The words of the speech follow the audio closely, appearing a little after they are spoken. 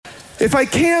If I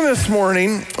can this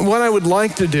morning, what I would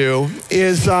like to do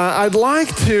is I'd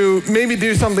like to maybe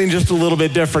do something just a little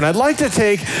bit different. I'd like to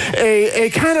take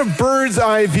a kind of bird's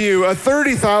eye view, a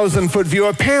 30,000-foot view,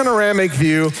 a panoramic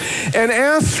view, and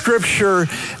ask Scripture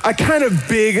a kind of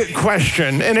big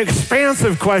question, an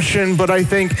expansive question, but I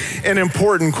think an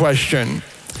important question.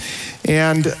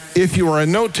 And if you are a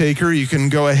note taker, you can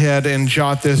go ahead and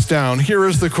jot this down. Here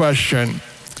is the question.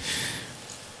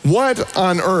 What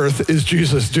on earth is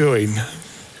Jesus doing?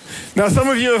 Now, some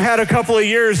of you have had a couple of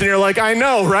years and you're like, I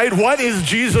know, right? What is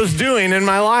Jesus doing in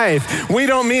my life? We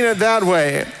don't mean it that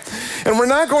way. And we're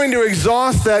not going to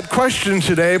exhaust that question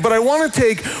today, but I want to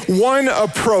take one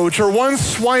approach or one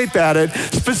swipe at it,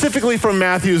 specifically from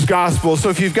Matthew's gospel. So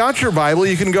if you've got your Bible,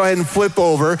 you can go ahead and flip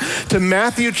over to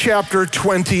Matthew chapter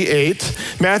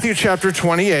 28. Matthew chapter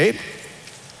 28.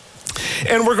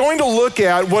 And we're going to look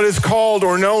at what is called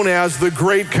or known as the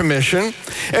Great Commission.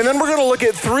 And then we're going to look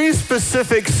at three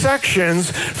specific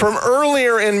sections from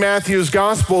earlier in Matthew's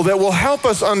gospel that will help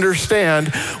us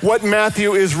understand what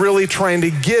Matthew is really trying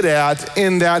to get at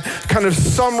in that kind of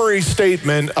summary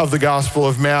statement of the Gospel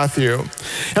of Matthew.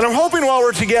 And I'm hoping while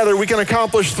we're together, we can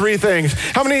accomplish three things.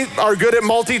 How many are good at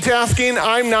multitasking?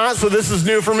 I'm not, so this is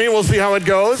new for me. We'll see how it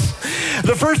goes.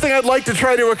 The first thing I'd like to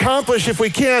try to accomplish, if we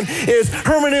can, is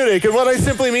hermeneutic. And what I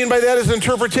simply mean by that is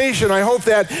interpretation. I hope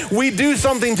that we do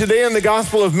something today in the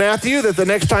Gospel of Matthew, that the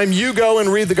next time you go and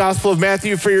read the Gospel of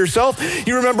Matthew for yourself,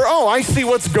 you remember, oh, I see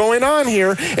what's going on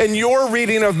here, and your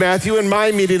reading of Matthew and my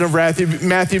reading of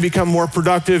Matthew become more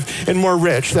productive and more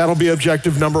rich. That'll be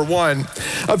objective number one.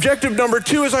 Objective number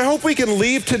two is I hope we can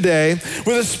leave today with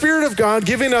the Spirit of God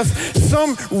giving us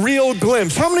some real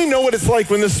glimpse. How many know what it's like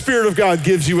when the Spirit of God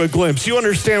gives you a glimpse? You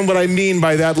understand what I mean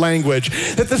by that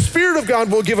language. That the Spirit of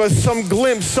God will give us some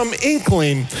glimpse, some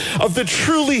inkling of the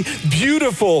truly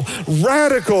beautiful,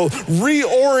 radical,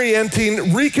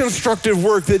 reorienting, reconstructive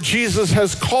work that Jesus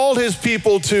has called his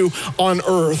people to on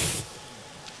earth.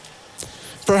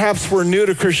 Perhaps we're new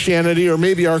to Christianity, or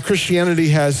maybe our Christianity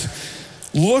has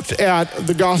looked at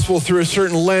the gospel through a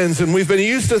certain lens, and we've been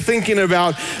used to thinking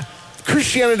about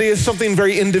Christianity is something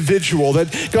very individual,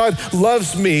 that God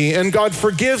loves me and God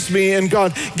forgives me and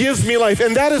God gives me life.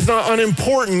 And that is not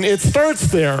unimportant. It starts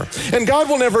there. And God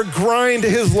will never grind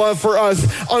his love for us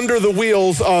under the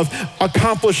wheels of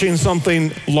accomplishing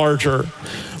something larger.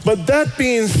 But that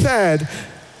being said,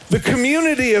 the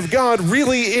community of God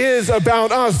really is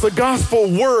about us. The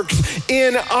gospel works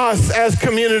in us as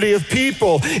community of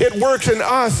people. It works in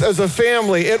us as a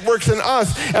family. It works in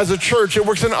us as a church. It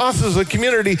works in us as a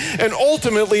community. And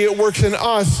ultimately, it works in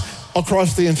us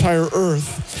across the entire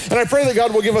earth. And I pray that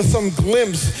God will give us some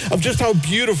glimpse of just how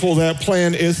beautiful that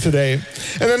plan is today.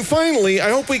 And then finally, I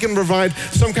hope we can provide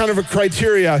some kind of a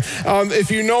criteria.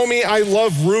 If you know me, I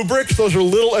love rubrics. Those are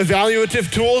little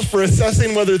evaluative tools for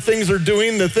assessing whether things are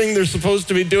doing the thing they're supposed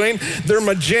to be doing. They're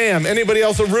my jam. Anybody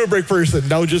else a rubric person?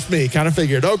 No, just me. Kind of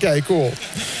figured. Okay, cool.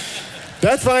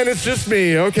 That's fine, it's just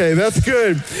me. Okay, that's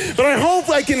good. But I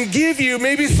hope I can give you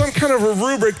maybe some kind of a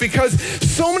rubric, because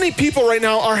so many people right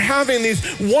now are having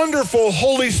these wonderful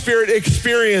Holy Spirit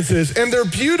experiences, and they're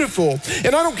beautiful.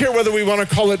 And I don't care whether we want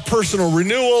to call it personal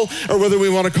renewal, or whether we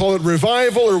want to call it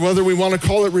revival, or whether we want to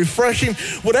call it refreshing.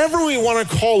 Whatever we want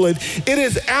to call it, it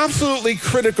is absolutely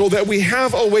critical that we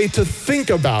have a way to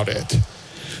think about it,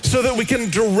 so that we can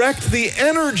direct the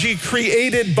energy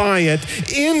created by it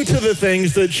into the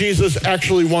things that Jesus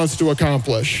actually wants to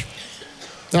accomplish.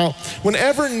 Now,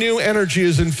 whenever new energy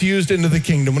is infused into the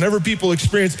kingdom, whenever people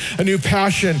experience a new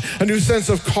passion, a new sense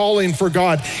of calling for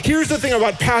God, here's the thing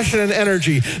about passion and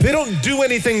energy. They don't do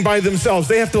anything by themselves.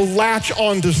 They have to latch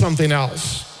on to something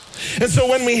else. And so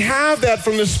when we have that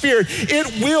from the Spirit,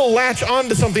 it will latch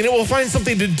onto something. It will find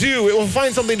something to do. It will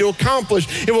find something to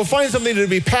accomplish. It will find something to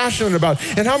be passionate about.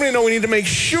 And how many know we need to make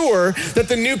sure that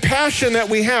the new passion that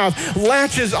we have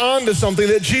latches onto something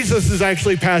that Jesus is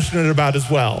actually passionate about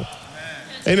as well?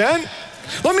 Amen?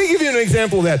 Let me give you an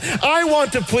example of that. I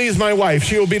want to please my wife.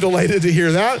 She will be delighted to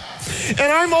hear that. And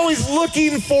I'm always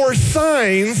looking for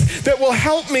signs that will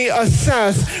help me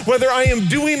assess whether I am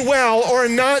doing well or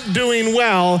not doing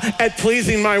well at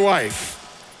pleasing my wife.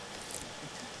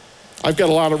 I've got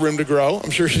a lot of room to grow.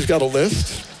 I'm sure she's got a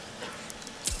list.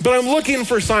 But I'm looking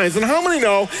for signs. And how many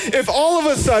know if all of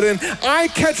a sudden I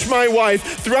catch my wife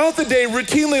throughout the day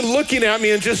routinely looking at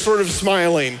me and just sort of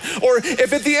smiling? Or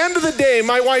if at the end of the day,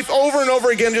 my wife over and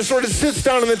over again just sort of sits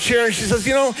down in the chair and she says,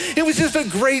 you know, it was just a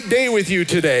great day with you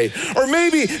today. Or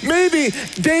maybe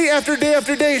day after day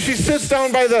after day, she sits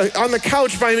down on the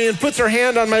couch by me and puts her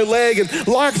hand on my leg and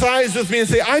locks eyes with me and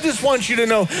say, I just want you to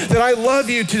know that I love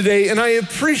you today and I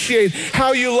appreciate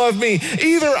how you love me.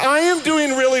 Either I am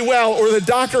doing really well or the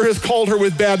doctor has called her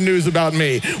with bad news about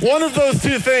me. One of those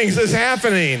two things is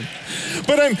happening.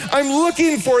 But I'm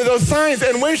looking for those signs.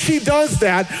 And when she does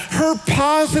that, her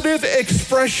positive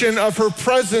expression of her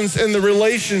presence in the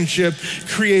relationship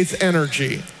creates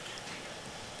energy.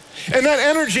 And that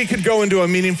energy could go into a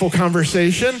meaningful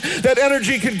conversation. That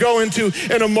energy could go into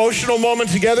an emotional moment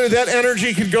together. That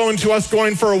energy could go into us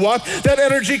going for a walk. That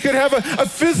energy could have a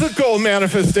physical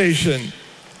manifestation.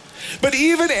 But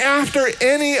even after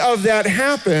any of that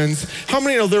happens, how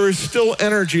many know there is still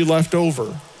energy left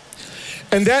over?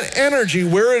 And that energy,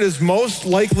 where it is most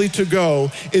likely to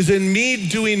go, is in me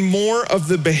doing more of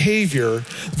the behavior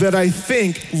that I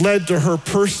think led to her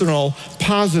personal,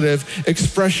 positive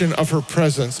expression of her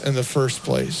presence in the first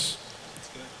place.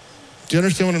 Do you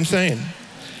understand what I'm saying?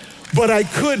 But I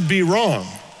could be wrong.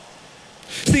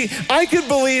 See, I could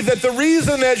believe that the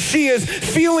reason that she is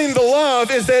feeling the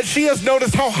love is that she has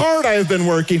noticed how hard I have been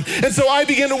working. And so I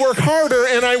begin to work harder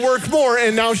and I work more,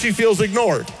 and now she feels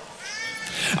ignored.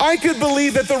 I could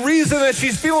believe that the reason that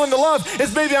she's feeling the love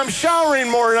is maybe I'm showering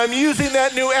more and I'm using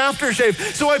that new aftershave.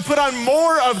 So I put on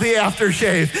more of the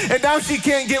aftershave, and now she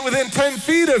can't get within 10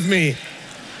 feet of me.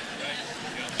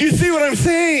 You see what I'm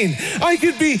saying? I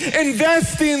could be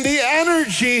investing the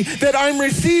energy that I'm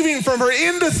receiving from her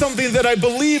into something that I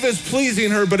believe is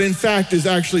pleasing her, but in fact is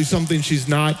actually something she's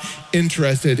not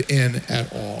interested in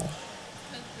at all.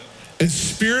 And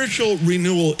spiritual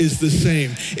renewal is the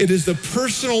same. It is the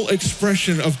personal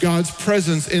expression of God's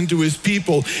presence into his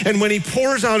people. And when he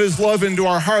pours out his love into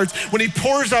our hearts, when he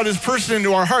pours out his person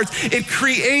into our hearts, it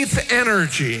creates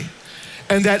energy.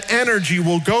 And that energy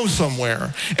will go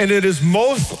somewhere. And it is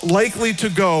most likely to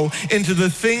go into the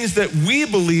things that we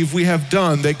believe we have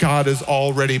done that God is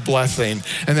already blessing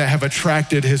and that have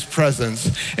attracted his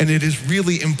presence. And it is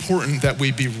really important that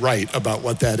we be right about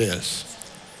what that is.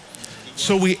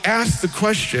 So we ask the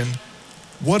question,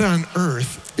 what on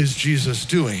earth is Jesus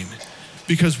doing?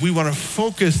 Because we want to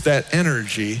focus that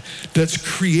energy that's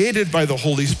created by the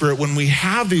Holy Spirit when we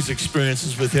have these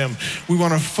experiences with him. We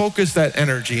want to focus that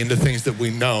energy into things that we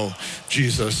know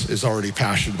Jesus is already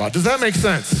passionate about. Does that make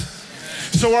sense?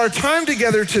 So our time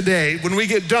together today, when we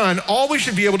get done, all we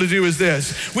should be able to do is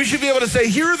this. We should be able to say,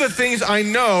 here are the things I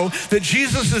know that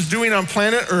Jesus is doing on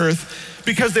planet Earth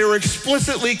because they were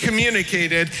explicitly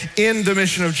communicated in the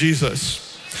mission of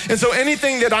Jesus. And so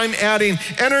anything that I'm adding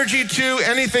energy to,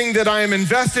 anything that I am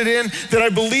invested in, that I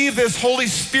believe this Holy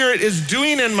Spirit is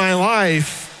doing in my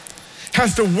life,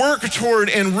 has to work toward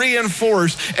and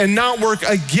reinforce and not work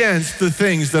against the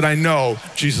things that I know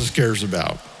Jesus cares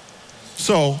about.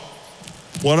 So,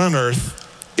 what on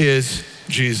earth is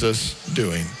Jesus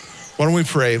doing? Why don't we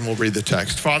pray and we'll read the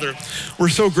text. Father, we're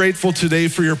so grateful today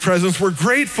for your presence. We're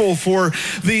grateful for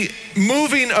the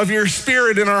moving of your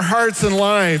Spirit in our hearts and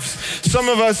lives. Some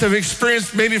of us have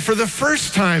experienced maybe for the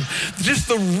first time just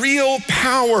the real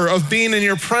power of being in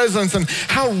your presence and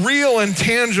how real and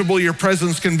tangible your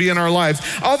presence can be in our lives.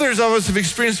 Others of us have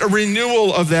experienced a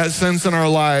renewal of that sense in our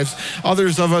lives.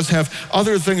 Others of us have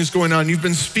other things going on. You've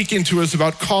been speaking to us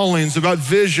about callings, about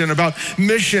vision, about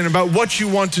mission, about what you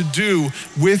want to do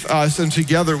with us and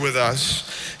together with us.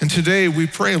 And today we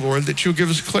pray, Lord, that you'll give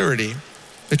us clarity,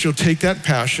 that you'll take that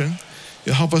passion,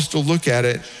 you'll help us to look at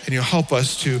it, and you'll help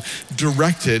us to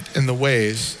direct it in the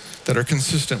ways that are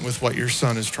consistent with what your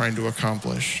Son is trying to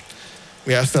accomplish.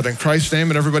 We ask that in Christ's name,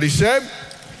 and everybody said,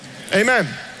 Amen.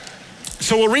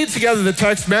 So we'll read together the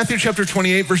text, Matthew chapter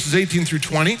 28, verses 18 through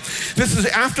 20. This is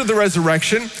after the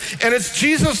resurrection, and it's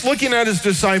Jesus looking at his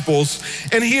disciples,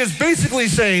 and he is basically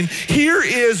saying, here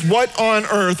is what on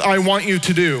earth I want you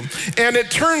to do. And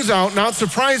it turns out, not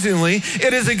surprisingly,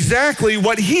 it is exactly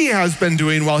what he has been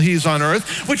doing while he's on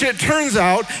earth, which it turns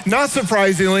out, not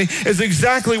surprisingly, is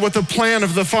exactly what the plan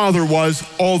of the Father was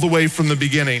all the way from the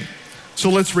beginning.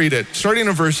 So let's read it. Starting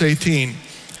in verse 18.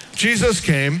 Jesus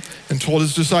came and told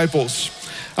his disciples,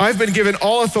 I've been given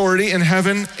all authority in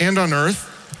heaven and on earth.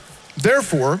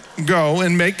 Therefore, go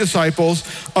and make disciples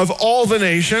of all the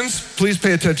nations. Please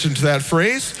pay attention to that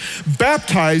phrase.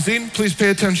 Baptizing, please pay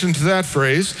attention to that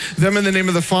phrase. Them in the name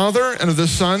of the Father and of the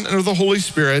Son and of the Holy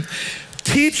Spirit.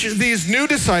 Teach these new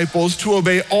disciples to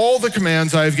obey all the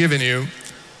commands I have given you.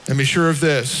 And be sure of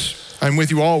this, I'm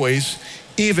with you always,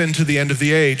 even to the end of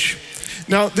the age.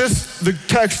 Now the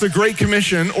text, the Great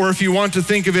Commission, or if you want to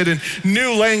think of it in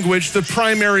new language, the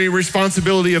primary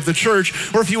responsibility of the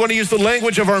church, or if you want to use the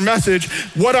language of our message,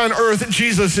 what on earth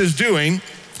Jesus is doing,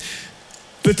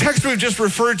 the text we've just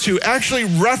referred to actually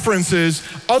references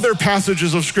other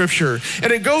passages of Scripture.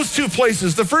 And it goes two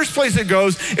places. The first place it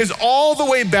goes is all the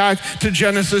way back to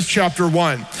Genesis chapter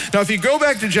 1. Now, if you go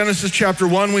back to Genesis chapter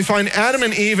 1, we find Adam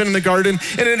and Eve in the garden,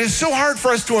 and it is so hard for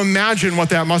us to imagine what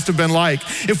that must have been like.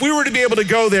 If we were to be able to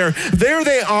go there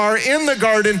they are in the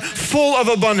garden full of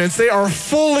abundance. They are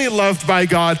fully loved by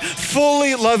God,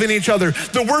 fully loving each other.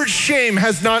 The word shame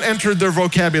has not entered their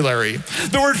vocabulary.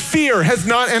 The word fear has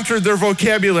not entered their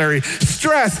vocabulary.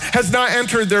 Stress has not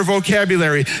entered their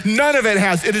vocabulary. None of it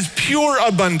has. It is pure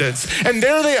abundance. And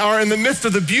there they are in the midst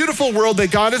of the beautiful world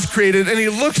that God has created, and he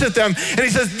looks at them and he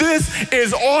says, this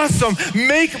is awesome.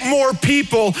 Make more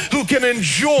people who can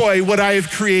enjoy what I have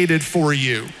created for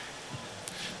you.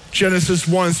 Genesis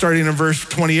 1, starting in verse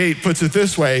 28, puts it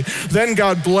this way. Then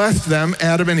God blessed them,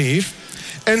 Adam and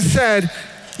Eve, and said,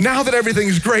 now that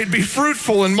everything's great, be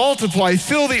fruitful and multiply,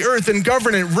 fill the earth and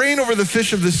govern it, reign over the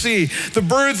fish of the sea, the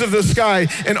birds of the sky,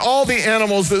 and all the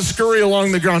animals that scurry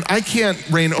along the ground. I can't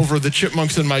reign over the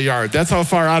chipmunks in my yard. That's how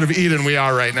far out of Eden we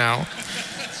are right now.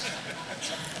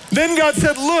 Then God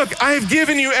said, look, I have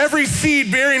given you every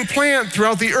seed-bearing plant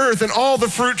throughout the earth and all the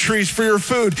fruit trees for your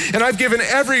food. And I've given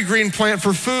every green plant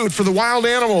for food for the wild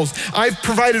animals. I've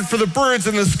provided for the birds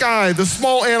in the sky, the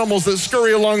small animals that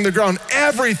scurry along the ground,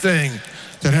 everything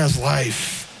that has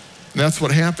life. And that's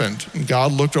what happened. And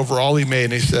God looked over all he made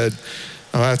and he said,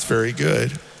 oh, that's very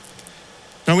good.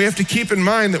 Now we have to keep in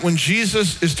mind that when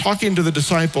Jesus is talking to the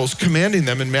disciples, commanding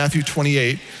them in Matthew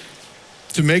 28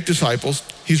 to make disciples,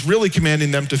 he's really commanding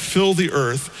them to fill the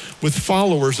earth with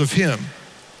followers of him.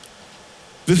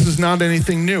 This is not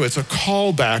anything new. It's a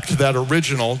callback to that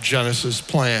original Genesis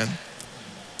plan.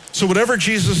 So whatever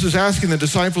Jesus is asking the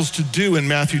disciples to do in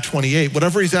Matthew 28,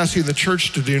 whatever he's asking the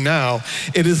church to do now,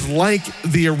 it is like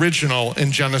the original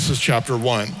in Genesis chapter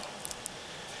 1.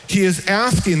 He is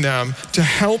asking them to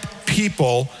help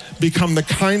people become the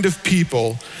kind of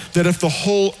people that if the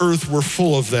whole earth were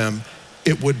full of them,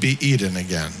 it would be Eden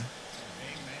again.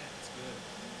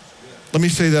 Let me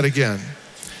say that again.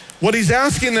 What he's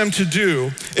asking them to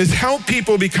do is help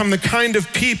people become the kind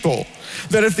of people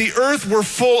that if the earth were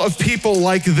full of people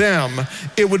like them,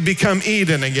 it would become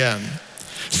Eden again.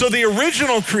 So the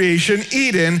original creation,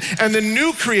 Eden, and the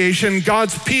new creation,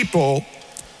 God's people,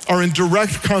 are in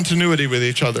direct continuity with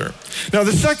each other. Now,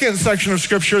 the second section of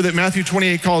Scripture that Matthew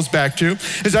 28 calls back to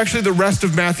is actually the rest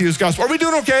of Matthew's gospel. Are we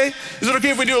doing okay? Is it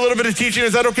okay if we do a little bit of teaching?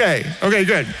 Is that okay? Okay,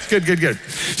 good.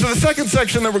 So the second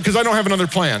section, because I don't have another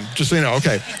plan, just so you know.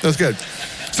 Okay, that's good.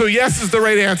 So yes is the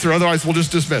right answer, otherwise we'll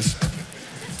just dismiss.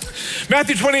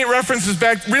 Matthew 28 references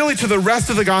back really to the rest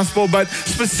of the gospel, but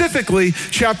specifically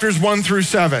chapters 1 through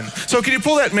 7. So can you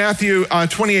pull that Matthew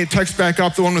 28 text back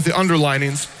up, the one with the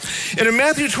underlinings? And in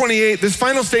Matthew 28, this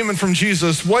final statement from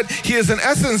Jesus, what he is in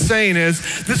essence saying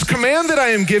is, this command that I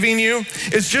am giving you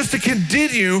is just to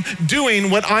continue doing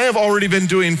what I have already been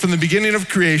doing from the beginning of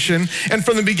creation and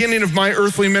from the beginning of my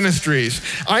earthly ministries.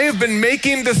 I have been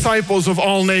making disciples of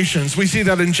all nations. We see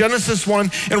that in Genesis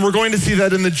 1, and we're going to see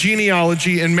that in the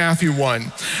genealogy in Matthew 1.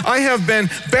 I have been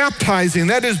baptizing,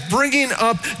 that is bringing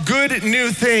up good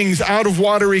new things out of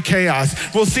watery chaos.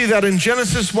 We'll see that in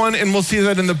Genesis 1, and we'll see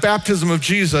that in the baptism of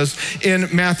Jesus in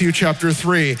Matthew chapter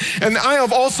 3. And I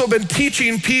have also been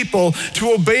teaching people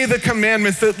to obey the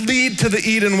commandments that lead to the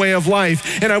Eden way of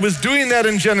life. And I was doing that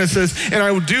in Genesis, and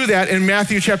I will do that in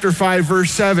Matthew chapter 5,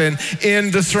 verse 7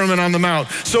 in the Sermon on the Mount.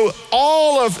 So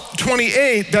all of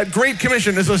 28, that Great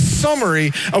Commission, is a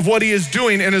summary of what he is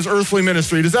doing in his earthly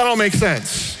ministry. Does that all make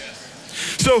sense?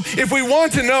 So if we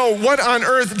want to know what on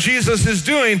earth Jesus is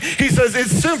doing, he says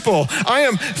it's simple. I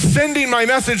am sending my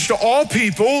message to all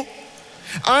people.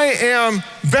 I am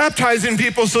baptizing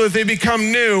people so that they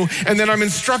become new, and then I'm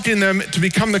instructing them to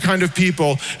become the kind of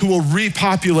people who will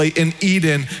repopulate an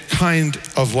Eden kind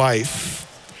of life.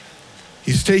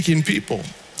 He's taking people.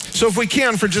 So if we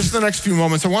can, for just the next few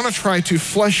moments, I want to try to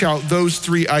flesh out those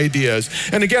three ideas.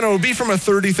 And again, it will be from a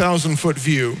 30,000-foot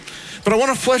view. But I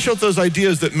want to flesh out those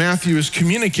ideas that Matthew is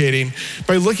communicating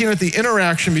by looking at the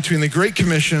interaction between the Great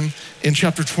Commission in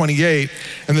chapter 28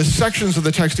 and the sections of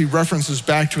the text he references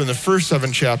back to in the first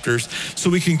 7 chapters, so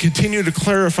we can continue to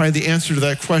clarify the answer to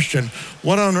that question: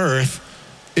 what on earth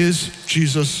is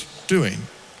Jesus doing?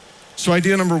 So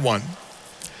idea number 1,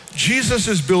 Jesus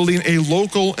is building a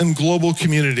local and global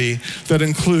community that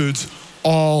includes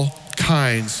all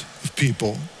kinds of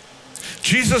people.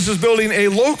 Jesus is building a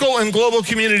local and global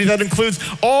community that includes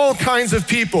all kinds of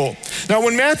people. Now,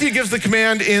 when Matthew gives the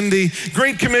command in the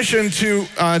Great Commission to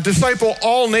disciple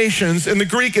all nations, in the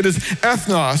Greek it is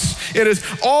ethnos. It is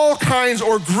all kinds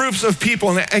or groups of people,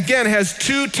 and again has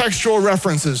two textual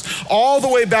references. All the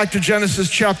way back to Genesis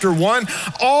chapter 1,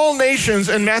 all nations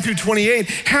in Matthew 28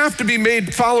 have to be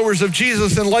made followers of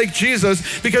Jesus and like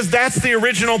Jesus, because that's the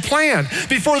original plan.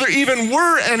 Before there even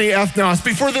were any ethnos,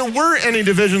 before there were any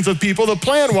divisions of people, the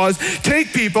plan was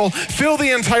take people, fill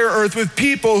the entire earth with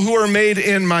people who are made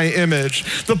in my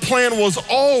image. The plan was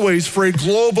always for a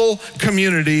global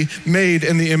community made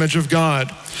in the image of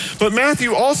God. But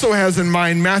Matthew also has in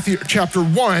mind, Matthew chapter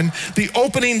 1, the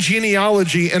opening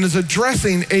genealogy, and is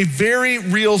addressing a very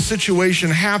real situation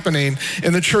happening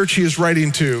in the church he is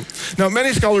writing to. Now,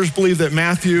 many scholars believe that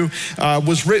Matthew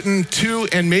was written to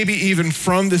and maybe even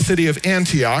from the city of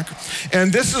Antioch.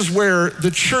 And this is where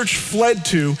the church fled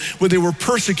to when they were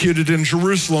persecuted in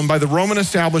Jerusalem by the Roman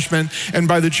establishment and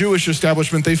by the Jewish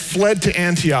establishment. They fled to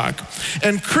Antioch.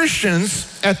 And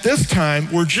Christians at this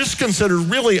time were just considered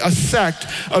really a sect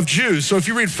of Jews. So if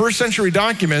you read first century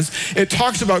documents, it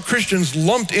talks about Christians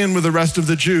lumped in with the rest of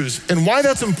the Jews. And why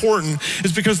that's important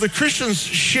is because the Christians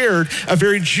shared a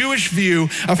very Jewish view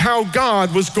of how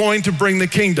God was going to bring the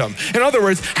kingdom. In other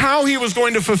words, how he was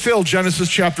going to fulfill Genesis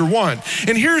chapter 1.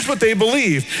 And here's what they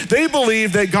believed. They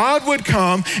believed that God would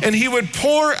come and he would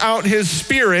pour out his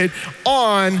spirit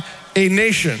on a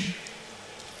nation,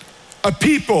 a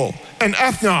people, an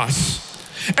ethnos.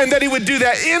 And that he would do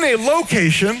that in a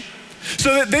location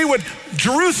so that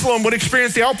Jerusalem would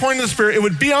experience the outpouring of the Spirit. It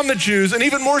would be on the Jews, and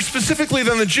even more specifically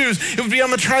than the Jews, it would be on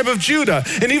the tribe of Judah.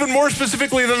 And even more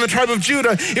specifically than the tribe of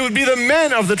Judah, it would be the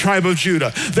men of the tribe of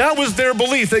Judah. That was their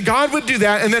belief, that God would do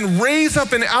that and then raise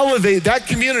up and elevate that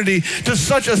community to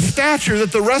such a stature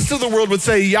that the rest of the world would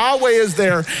say Yahweh is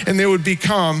there, and they would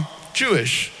become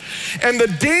Jewish. And the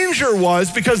danger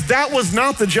was because that was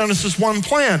not the Genesis 1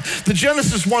 plan. The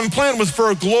Genesis 1 plan was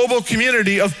for a global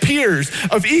community of peers,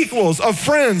 of equals, of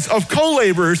friends, of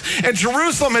co-laborers. And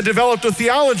Jerusalem had developed a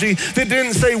theology that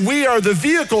didn't say we are the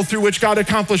vehicle through which God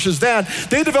accomplishes that.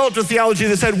 They developed a theology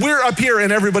that said we're up here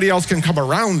and everybody else can come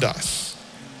around us.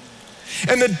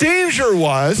 And the danger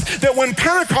was that when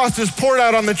Pentecost is poured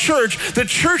out on the church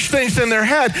thinks in their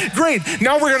head, great,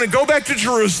 now we're going to go back to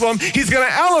Jerusalem. He's going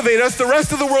to elevate us. The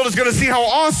rest of the world is going to see how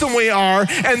awesome we are,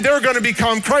 and they're going to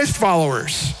become Christ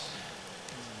followers.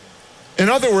 In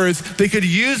other words, they could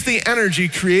use the energy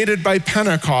created by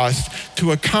Pentecost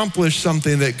to accomplish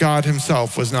something that God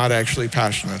himself was not actually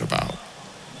passionate about.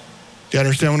 Do you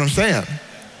understand what I'm saying?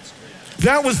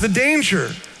 That was the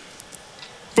danger.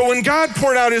 But when God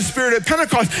poured out his Spirit at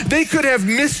Pentecost, they could have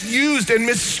misused and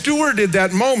misstewarded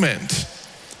that moment.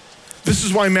 This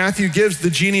is why Matthew gives the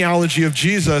genealogy of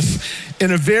Jesus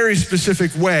in a very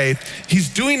specific way.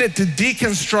 He's doing it to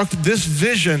deconstruct this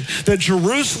vision that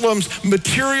Jerusalem's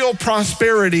material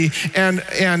prosperity and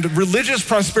religious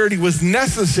prosperity was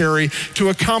necessary to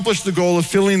accomplish the goal of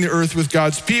filling the earth with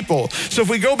God's people. So if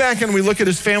we go back and we look at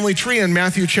his family tree in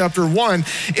Matthew chapter 1,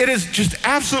 it is just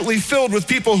absolutely filled with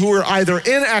people who are either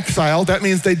in exile, that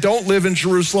means they don't live in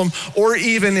Jerusalem or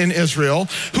even in Israel,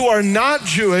 who are not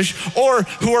Jewish or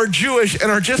who are Jewish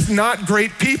and are just not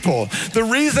great people. The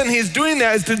reason he's doing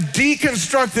that is to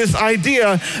deconstruct this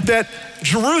idea that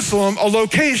Jerusalem, a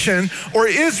location, or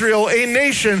Israel, a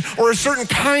nation, or a certain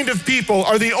kind of people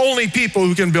are the only people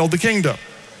who can build the kingdom.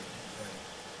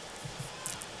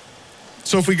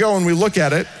 So if we go and we look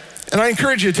at it, and I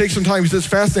encourage you to take some time because it's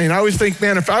fascinating. I always think,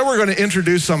 man, if I were going to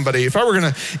introduce somebody, if I were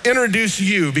going to introduce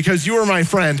you because you are my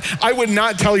friend, I would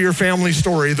not tell your family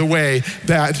story the way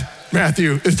that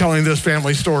Matthew is telling this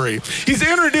family story. He's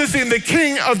introducing the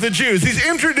King of the Jews. He's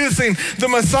introducing the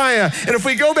Messiah. And if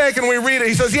we go back and we read it,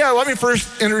 he says, yeah, let me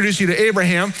first introduce you to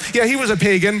Abraham. Yeah, he was a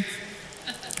pagan.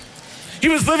 He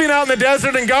was living out in the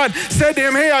desert, and God said to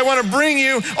him, hey, I want to bring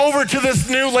you over to this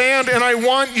new land, and I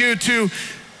want you to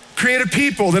create a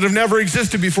people that have never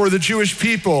existed before, the Jewish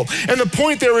people. And the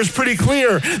point there is pretty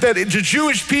clear that the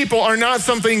Jewish people are not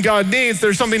something God needs.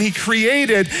 They're something he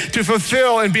created to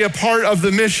fulfill and be a part of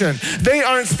the mission. They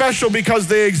aren't special because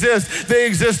they exist. They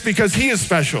exist because he is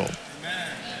special.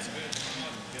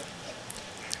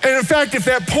 And in fact, if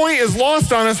that point is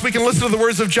lost on us, we can listen to the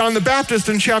words of John the Baptist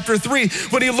in chapter 3,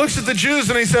 when he looks at the Jews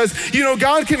and he says, you know,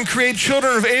 God can create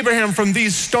children of Abraham from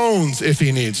these stones if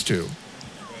he needs to.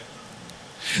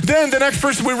 Then the next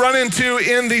person we run into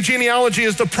in the genealogy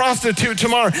is the prostitute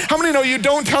Tamar. How many know you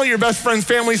don't tell your best friend's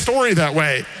family story that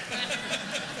way?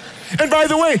 And by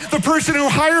the way, the person who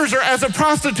hires her as a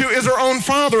prostitute is her own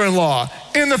father-in-law.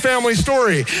 in the family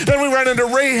story. Then we run into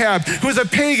Rahab, who is a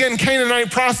pagan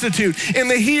Canaanite prostitute. In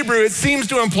the Hebrew, it seems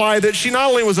to imply that she not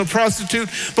only was a prostitute,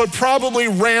 but probably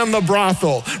ran the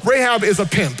brothel. Rahab is a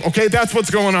pimp, okay? That's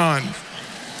what's going on.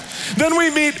 Then we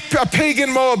meet a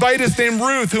pagan Moabitess named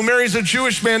Ruth, who marries a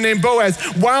Jewish man named Boaz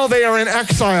while they are in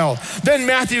exile. Then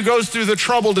Matthew goes through the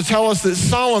trouble to tell us that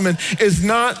Solomon is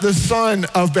not the son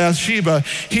of Bathsheba.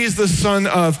 He's the son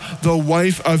of the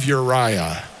wife of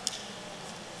Uriah.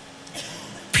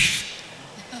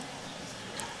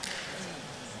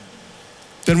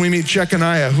 Then we meet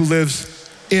Jeconiah, who lives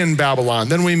in Babylon.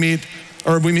 Then we meet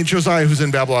Josiah, who's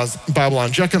in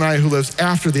Babylon. Jeconiah, who lives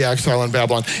after the exile in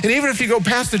Babylon. And even if you go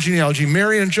past the genealogy,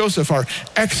 Mary and Joseph are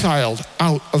exiled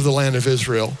out of the land of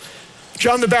Israel.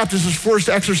 John the Baptist is forced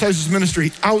to exercise his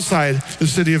ministry outside the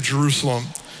city of Jerusalem.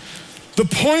 The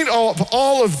point of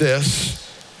all of this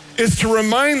is to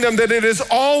remind them that it has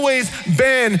always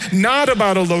been not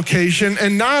about a location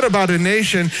and not about a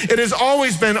nation. It has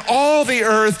always been all the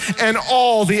earth and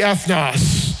all the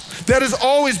ethnos. That has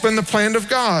always been the plan of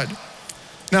God.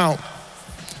 Now,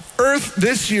 Earth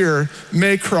this year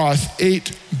may cross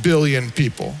 8 billion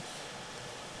people.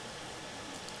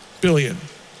 Billion.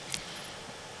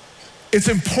 It's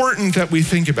important that we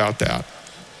think about that.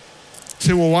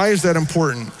 Say, well, why is that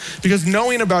important? Because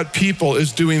knowing about people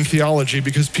is doing theology,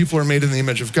 because people are made in the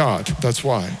image of God. That's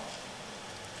why.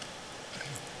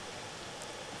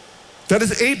 That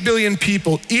is 8 billion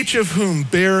people, each of whom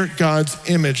bear God's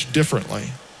image differently.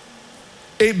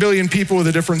 8 billion people with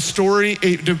a different story,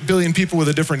 8 billion people with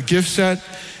a different gift set,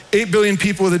 8 billion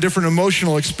people with a different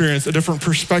emotional experience, a different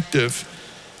perspective,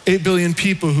 8 billion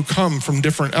people who come from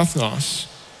different ethnos.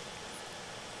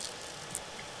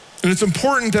 And it's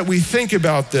important that we think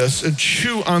about this and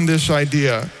chew on this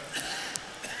idea.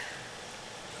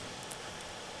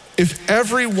 If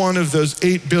every one of those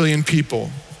 8 billion people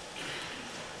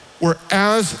were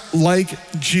as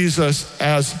like Jesus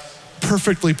as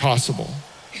perfectly possible,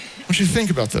 I want you to think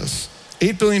about this.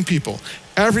 8 billion people,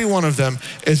 every one of them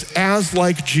is as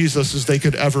like Jesus as they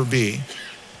could ever be.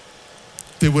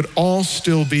 They would all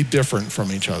still be different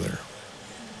from each other.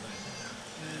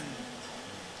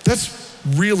 That's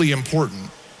really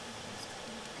important.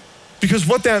 Because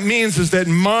what that means is that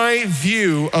my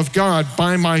view of God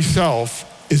by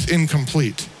myself is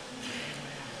incomplete.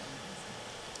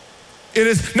 It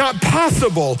is not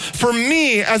possible for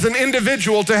me as an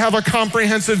individual to have a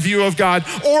comprehensive view of God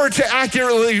or to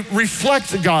accurately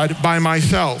reflect God by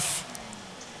myself.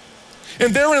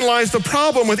 And therein lies the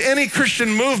problem with any Christian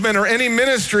movement or any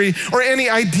ministry or any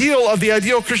ideal of the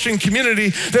ideal Christian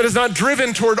community that is not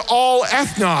driven toward all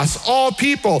ethnos, all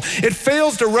people. It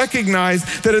fails to recognize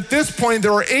that at this point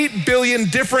there are 8 billion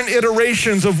different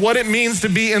iterations of what it means to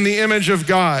be in the image of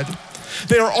God.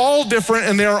 They are all different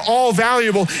and they are all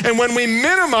valuable. And when we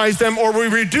minimize them or we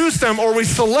reduce them or we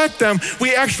select them,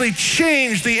 we actually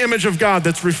change the image of God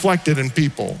that's reflected in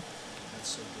people.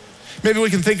 Maybe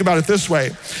we can think about it this way.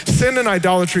 Sin and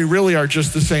idolatry really are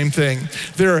just the same thing.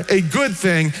 They're a good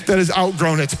thing that has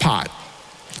outgrown its pot.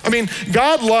 I mean,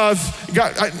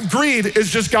 greed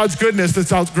is just God's goodness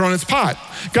that's outgrown its pot.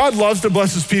 God loves to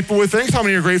bless his people with things. How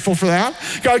many are grateful for that?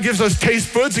 God gives us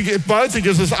taste buds, he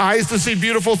gives us eyes to see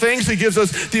beautiful things, he gives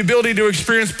us the ability to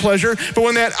experience pleasure. But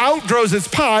when that outgrows its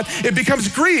pot, it becomes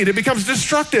greed, it becomes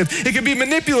destructive, it can be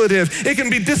manipulative, it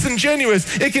can be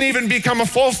disingenuous, it can even become a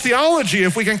false theology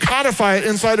if we can codify it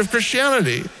inside of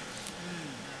Christianity.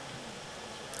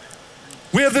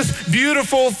 We have this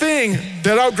beautiful thing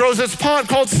that outgrows its pot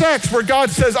called sex, where God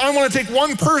says, I want to take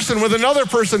one person with another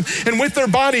person and with their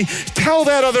body, tell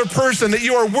that other person that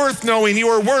you are worth knowing, you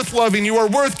are worth loving, you are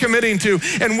worth committing to,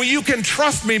 and you can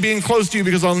trust me being close to you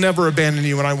because I'll never abandon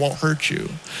you and I won't hurt you.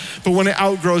 But when it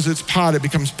outgrows its pot, it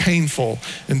becomes painful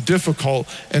and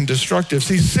difficult and destructive.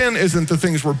 See, sin isn't the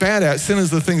things we're bad at, sin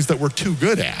is the things that we're too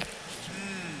good at.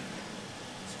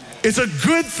 It's a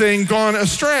good thing gone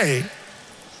astray.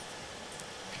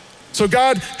 So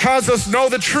God has us know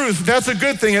the truth. That's a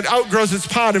good thing. It outgrows its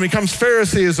pot and becomes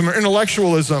Phariseeism or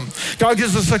intellectualism. God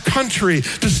gives us a country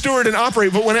to steward and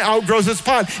operate, but when it outgrows its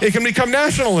pot, it can become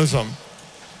nationalism.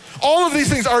 All of these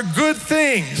things are good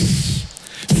things.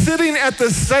 Sitting at the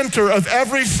center of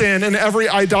every sin and every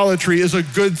idolatry is a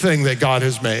good thing that God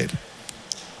has made.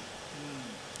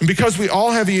 And because we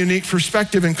all have a unique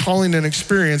perspective and calling and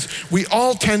experience, we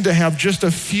all tend to have just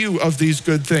a few of these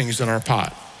good things in our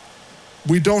pot.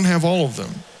 We don't have all of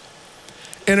them.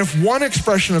 And if one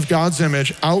expression of God's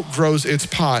image outgrows its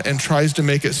pot and tries to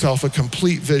make itself a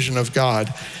complete vision of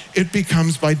God, it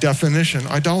becomes by definition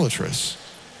idolatrous.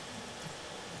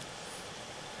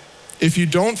 If you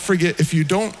don't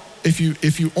if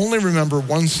you only remember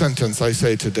one sentence I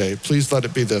say today, please let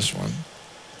it be this one.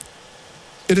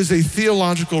 It is a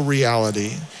theological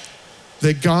reality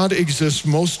that God exists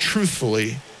most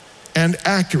truthfully and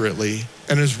accurately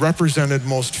and is represented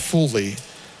most fully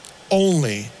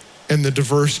only in the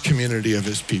diverse community of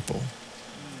his people.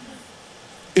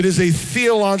 It is a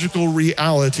theological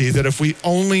reality that if we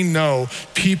only know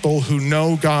people who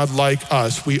know God like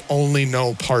us, we only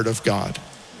know part of God.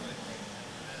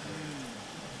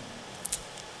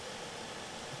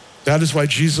 That is why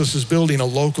Jesus is building a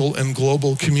local and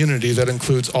global community that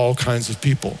includes all kinds of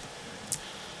people.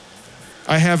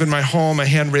 I have in my home a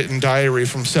handwritten diary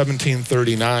from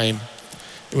 1739.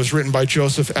 It was written by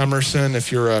Joseph Emerson.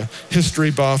 If you're a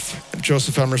history buff,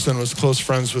 Joseph Emerson was close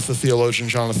friends with the theologian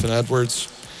Jonathan Edwards.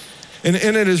 And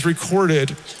in it is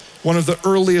recorded one of the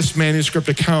earliest manuscript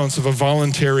accounts of a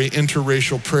voluntary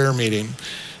interracial prayer meeting.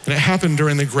 And it happened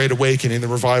during the Great Awakening, the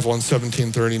revival in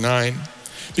 1739.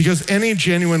 Because any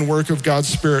genuine work of God's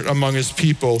Spirit among his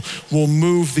people will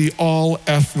move the all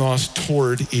ethnos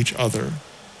toward each other.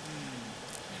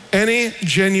 Any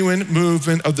genuine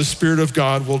movement of the Spirit of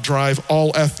God will drive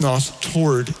all ethnos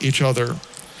toward each other.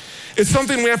 It's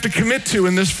something we have to commit to,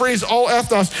 and this phrase, all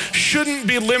ethnos, shouldn't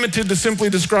be limited to simply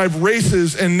describe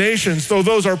races and nations, though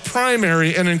those are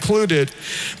primary and included,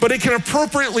 but it can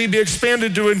appropriately be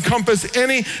expanded to encompass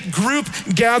any group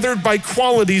gathered by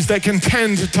qualities that can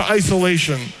tend to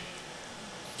isolation.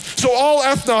 So all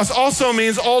ethnos also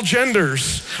means all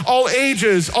genders, all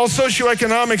ages, all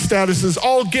socioeconomic statuses,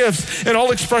 all gifts, and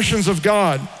all expressions of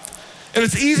God. And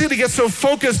it's easy to get so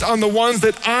focused on the ones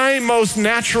that I most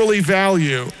naturally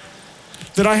value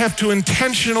that I have to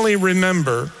intentionally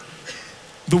remember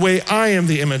the way I am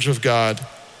the image of God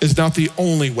is not the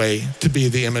only way to be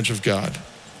the image of God.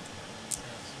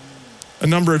 A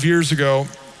number of years ago,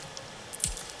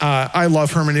 I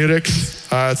love hermeneutics.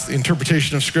 It's the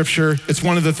interpretation of Scripture. It's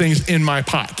one of the things in my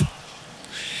pot.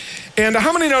 And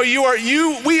how many know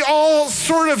we all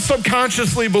sort of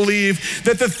subconsciously believe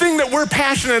that the thing that we're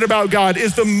passionate about God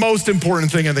is the most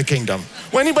important thing in the kingdom?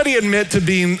 Will anybody admit to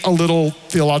being a little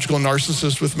theological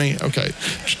narcissist with me? Okay,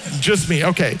 just me,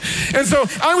 okay. And so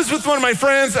I was with one of my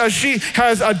friends. She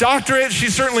has a doctorate. She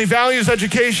certainly values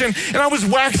education. And I was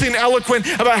waxing eloquent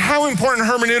about how important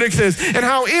hermeneutics is and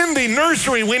how in the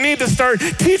nursery we need to start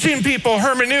teaching people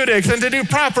hermeneutics and to do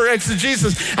proper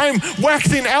exegesis. I'm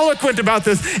waxing eloquent about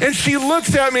this. And she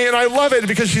looks at me, and I love it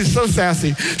because she's so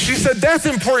sassy. She said, "That's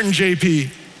important, JP.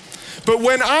 But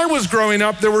when I was growing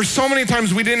up, there were so many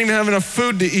times we didn't even have enough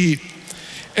food to eat.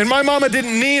 And my mama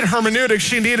didn't need hermeneutics,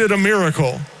 she needed a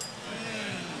miracle."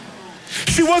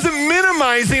 She wasn't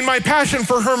minimizing my passion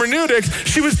for hermeneutics,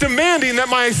 she was demanding that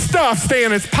my stuff stay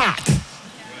in its pot.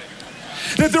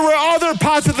 That there were other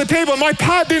pots at the table, and my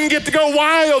pot didn't get to go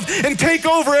wild and take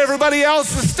over everybody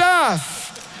else's stuff.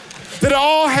 That it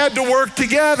all had to work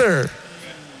together.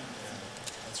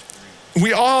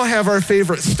 We all have our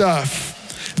favorite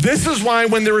stuff. This is why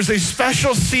when there is a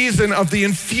special season of the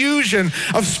infusion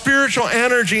of spiritual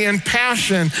energy and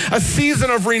passion, a season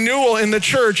of renewal in the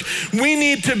church, we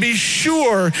need to be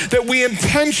sure that we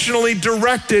intentionally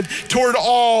direct it toward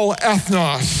all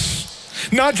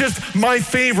ethnos, not just my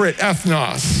favorite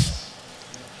ethnos.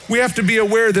 We have to be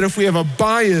aware that if we have a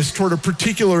bias toward a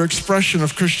particular expression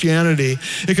of Christianity,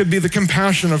 it could be the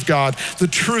compassion of God, the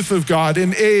truth of God,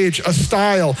 an age, a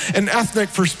style, an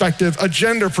ethnic perspective, a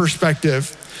gender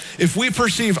perspective. If we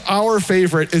perceive our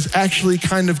favorite is actually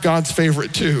kind of God's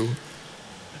favorite too,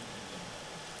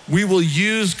 we will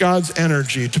use God's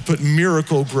energy to put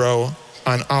miracle grow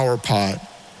on our pot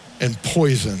and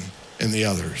poison in the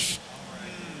others.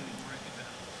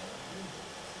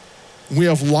 We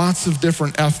have lots of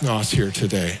different ethnos here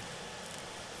today,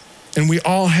 and we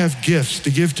all have gifts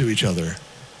to give to each other.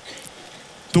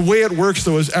 The way it works,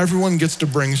 though, is everyone gets to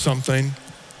bring something,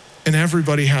 and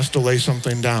everybody has to lay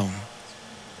something down.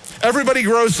 Everybody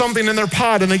grows something in their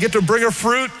pot, and they get to bring a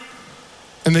fruit,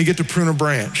 and they get to prune a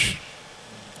branch.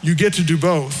 You get to do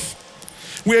both.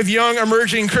 We have young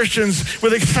emerging Christians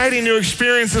with exciting new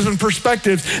experiences and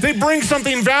perspectives. They bring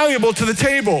something valuable to the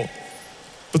table,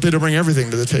 but they don't bring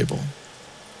everything to the table.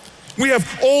 We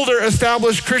have older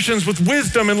established Christians with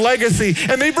wisdom and legacy,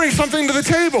 and they bring something to the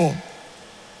table,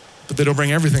 but they don't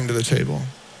bring everything to the table.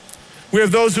 We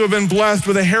have those who have been blessed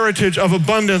with a heritage of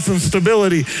abundance and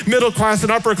stability, middle class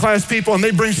and upper class people, and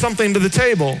they bring something to the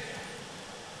table,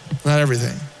 not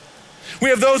everything. We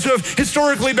have those who have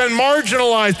historically been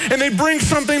marginalized, and they bring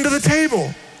something to the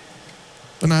table,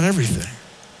 but not everything.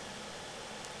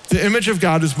 The image of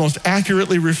God is most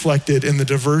accurately reflected in the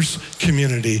diverse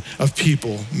community of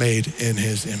people made in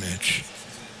his image.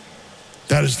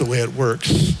 That is the way it works,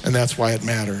 and that's why it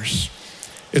matters.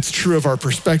 It's true of our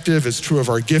perspective, it's true of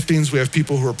our giftings. We have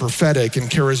people who are prophetic and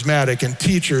charismatic and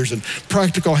teachers and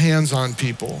practical hands-on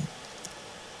people.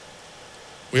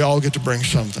 We all get to bring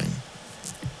something,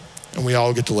 and we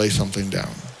all get to lay something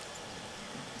down.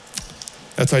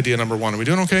 That's idea number one. Are we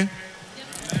doing okay?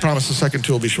 I promise the second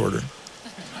two will be shorter.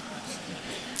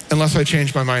 Unless I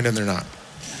change my mind and they're not.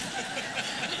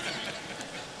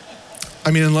 I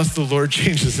mean, unless the Lord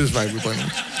changes his mind.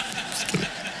 Just kidding.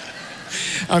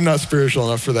 I'm not spiritual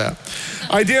enough for that.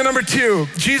 Idea number two,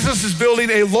 Jesus is building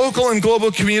a local and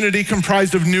global community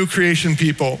comprised of new creation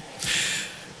people.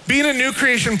 Being a new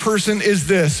creation person is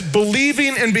this: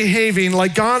 believing and behaving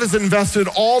like God has invested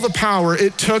all the power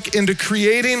it took into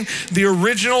creating the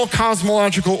original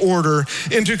cosmological order,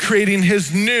 into creating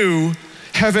his new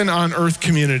heaven on earth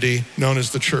community known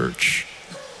as the church.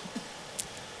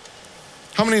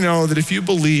 How many know that if you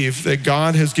believe that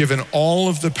God has given all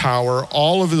of the power,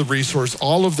 all of the resource,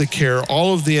 all of the care,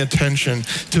 all of the attention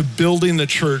to building the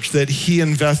church, that he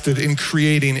invested in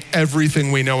creating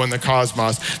everything we know in the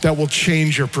cosmos, that will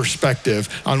change your perspective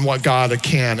on what God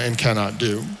can and cannot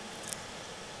do?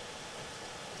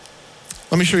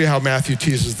 Let me show you how Matthew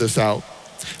teases this out.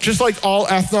 Just like all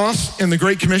ethnos in the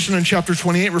Great Commission in chapter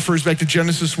 28 refers back to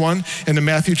Genesis 1 and to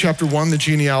Matthew chapter 1, the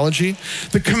genealogy,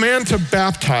 the command to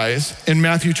baptize in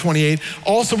Matthew 28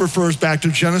 also refers back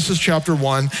to Genesis chapter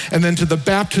 1 and then to the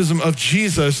baptism of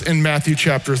Jesus in Matthew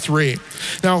chapter 3.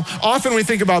 Now, often we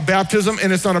think about baptism,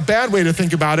 and it's not a bad way to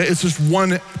think about it, it's just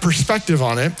one perspective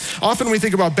on it. Often we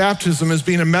think about baptism as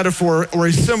being a metaphor or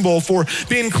a symbol for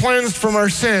being cleansed from our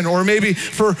sin, or maybe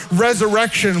for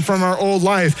resurrection from our old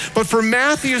life. But for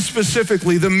Matthew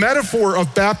specifically, the metaphor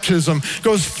of baptism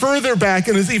goes further back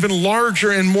and is even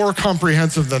larger and more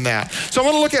comprehensive than that. So I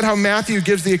want to look at how Matthew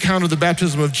gives the account of the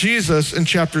baptism of Jesus in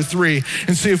chapter 3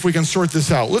 and see if we can sort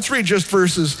this out. Let's read just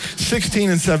verses 16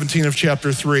 and 17 of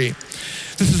chapter 3.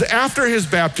 This is after his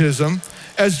baptism,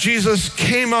 as Jesus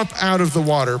came up out of the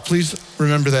water. Please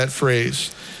remember that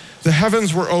phrase. The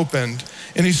heavens were opened,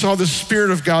 and he saw the Spirit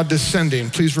of God descending.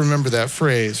 Please remember that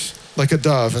phrase. Like a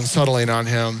dove and settling on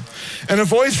him. And a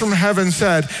voice from heaven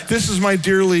said, "This is my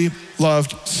dearly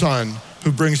loved Son,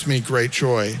 who brings me great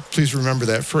joy." Please remember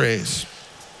that phrase.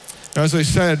 Now, as I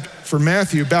said, for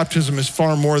Matthew, baptism is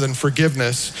far more than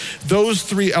forgiveness. Those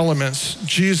three elements,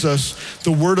 Jesus,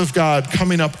 the Word of God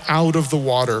coming up out of the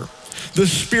water, the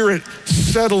Spirit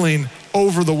settling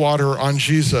over the water on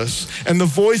Jesus, and the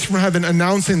voice from heaven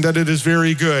announcing that it is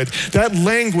very good. That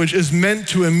language is meant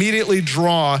to immediately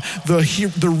draw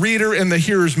the reader and the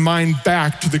hearer's mind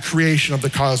back to the creation of the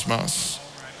cosmos.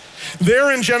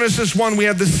 There in Genesis 1, we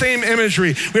have the same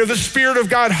imagery. We have the Spirit of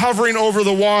God hovering over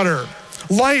the water,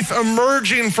 life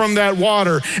emerging from that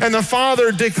water, and the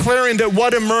Father declaring that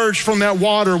what emerged from that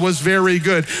water was very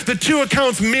good. The two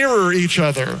accounts mirror each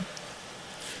other.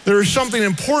 There is something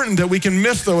important that we can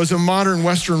miss, though, as a modern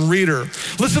Western reader.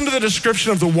 Listen to the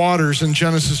description of the waters in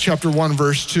Genesis chapter 1,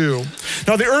 verse 2.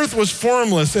 Now the earth was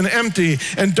formless and empty,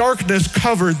 and darkness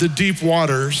covered the deep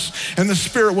waters, and the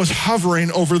Spirit was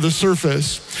hovering over the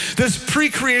surface. This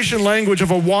pre-creation language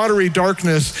of a watery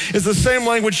darkness is the same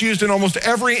language used in almost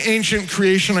every ancient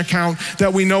creation account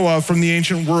that we know of from the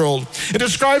ancient world. It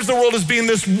describes the world as being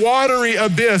this watery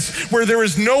abyss where there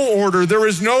is no order, there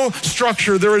is no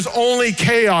structure, there is only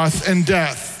chaos and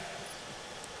death.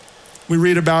 We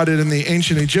read about it in the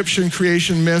ancient Egyptian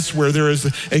creation myths, where there is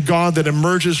a God that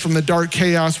emerges from the dark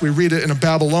chaos. We read it in a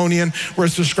Babylonian, where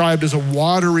it's described as a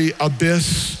watery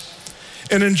abyss.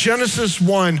 And in Genesis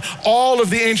 1, all of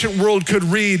the ancient world could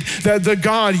read that the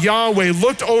God, Yahweh,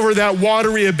 looked over that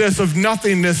watery abyss of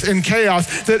nothingness and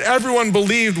chaos that everyone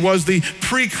believed was the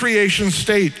pre-creation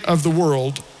state of the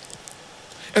world.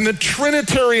 And the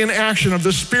Trinitarian action of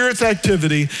the Spirit's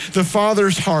activity, the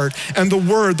Father's heart, and the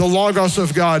Word, the Logos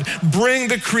of God, bring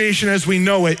the creation as we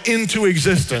know it into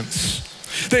existence.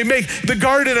 They make the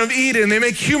Garden of Eden, they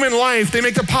make human life, they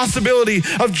make the possibility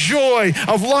of joy,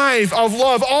 of life, of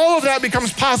love. All of that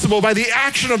becomes possible by the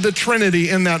action of the Trinity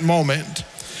in that moment.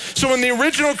 So in the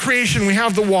original creation, we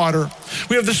have the water.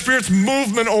 We have the Spirit's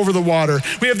movement over the water.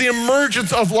 We have the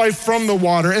emergence of life from the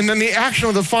water, and then the action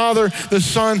of the Father, the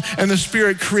Son, and the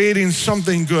Spirit creating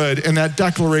something good in that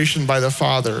declaration by the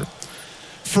Father.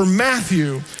 For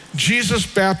Matthew, Jesus'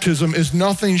 baptism is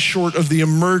nothing short of the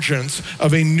emergence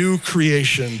of a new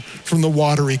creation from the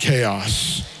watery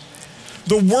chaos.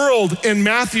 The world, in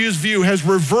Matthew's view, has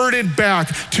reverted back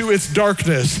to its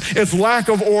darkness, its lack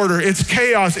of order, its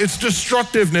chaos, its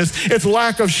destructiveness, its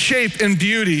lack of shape and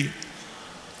beauty.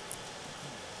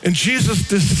 And Jesus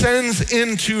descends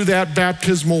into that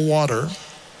baptismal water,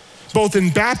 both in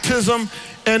baptism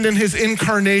and in his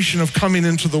incarnation of coming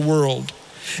into the world.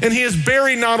 And he is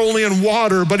buried not only in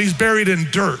water, but he's buried in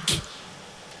dirt.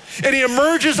 And he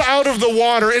emerges out of the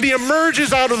water, and he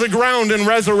emerges out of the ground in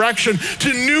resurrection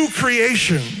to new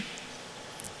creation.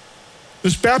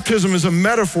 This baptism is a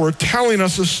metaphor telling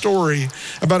us a story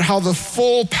about how the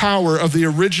full power of the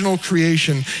original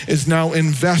creation is now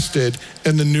invested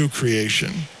in the new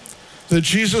creation. That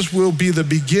Jesus will be the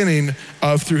beginning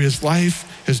of, through his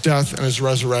life, his death, and his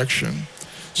resurrection.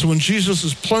 So when Jesus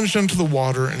is plunged into the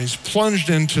water and he's plunged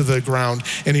into the ground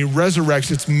and he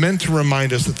resurrects, it's meant to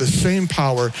remind us that the same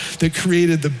power that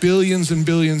created the billions and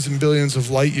billions and billions of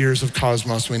light years of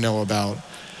cosmos we know about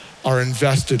are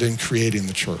invested in creating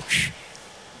the church.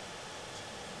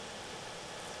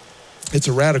 It's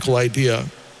a radical idea.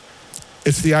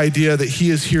 It's the idea that he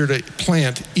is here to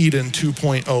plant Eden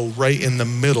 2.0 right in the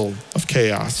middle of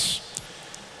chaos.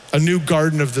 A new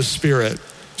garden of the Spirit,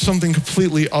 something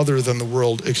completely other than the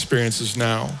world experiences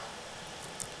now.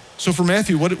 So for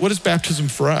Matthew, what is baptism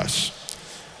for us?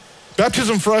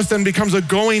 Baptism for us then becomes a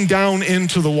going down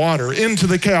into the water, into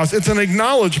the chaos. It's an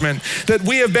acknowledgement that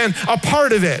we have been a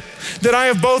part of it, that I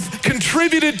have both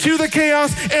contributed to the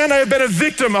chaos and I have been a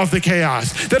victim of the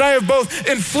chaos, that I have both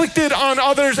inflicted on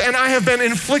others and I have been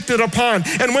inflicted upon.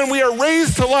 And when we are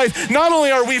raised to life, not only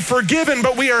are we forgiven,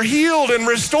 but we are healed and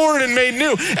restored and made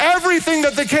new. Everything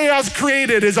that the chaos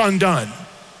created is undone.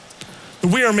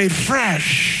 We are made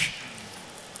fresh.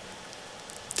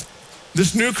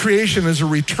 This new creation is a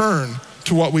return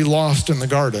to what we lost in the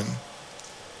garden.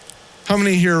 How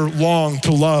many here long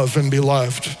to love and be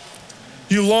loved?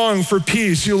 You long for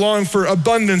peace, you long for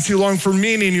abundance, you long for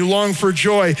meaning, you long for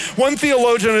joy. One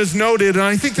theologian has noted, and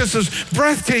I think this is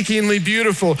breathtakingly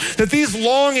beautiful, that these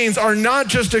longings are not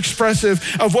just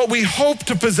expressive of what we hope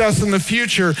to possess in the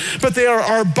future, but they are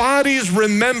our body's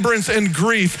remembrance and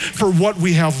grief for what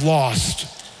we have lost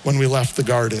when we left the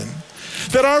garden.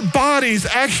 That our bodies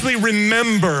actually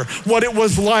remember what it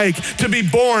was like to be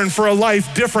born for a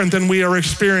life different than we are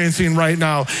experiencing right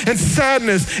now. And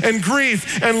sadness and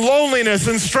grief and loneliness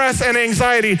and stress and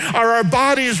anxiety are our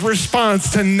body's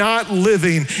response to not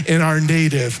living in our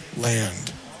native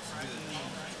land.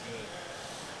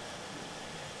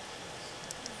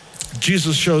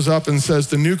 Jesus shows up and says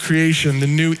the new creation, the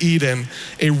new Eden,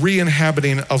 a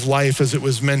re-inhabiting of life as it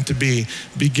was meant to be,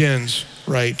 begins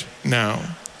right now.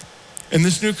 And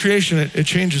this new creation, it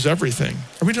changes everything.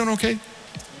 Are we doing okay?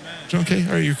 Doing okay?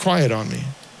 All right, you're quiet on me.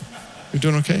 You're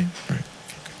doing okay? All right.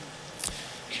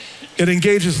 It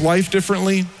engages life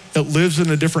differently. It lives in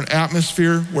a different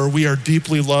atmosphere where we are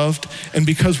deeply loved. And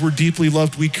because we're deeply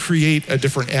loved, we create a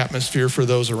different atmosphere for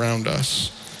those around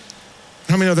us.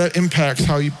 How many know that impacts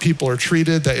how people are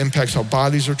treated, that impacts how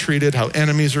bodies are treated, how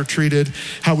enemies are treated,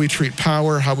 how we treat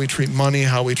power, how we treat money,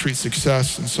 how we treat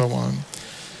success, and so on.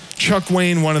 Chuck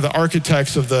Wayne, one of the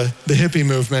architects of the hippie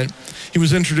movement, he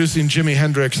was introducing Jimi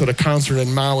Hendrix at a concert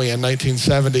in Maui in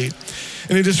 1970.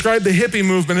 And he described the hippie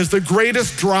movement as the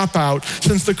greatest dropout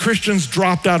since the Christians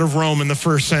dropped out of Rome in the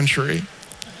first century.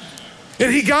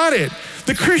 And he got it.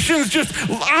 The Christians just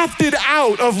opted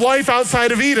out of life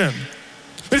outside of Eden.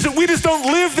 They said, we just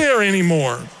don't live there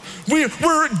anymore.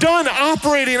 We're done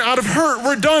operating out of hurt.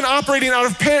 We're done operating out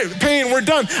of pain. We're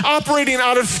done operating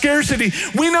out of scarcity.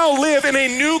 We now live in a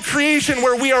new creation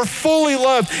where we are fully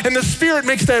loved, and the Spirit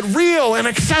makes that real and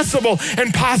accessible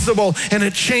and possible, and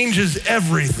it changes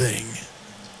everything.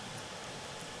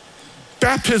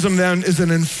 Baptism then is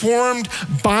an informed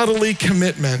bodily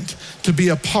commitment to be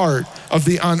a part of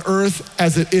the on earth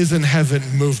as it is in heaven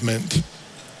movement.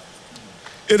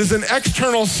 It is an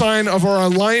external sign of our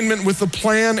alignment with the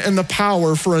plan and the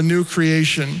power for a new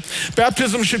creation.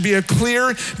 Baptism should be a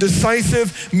clear,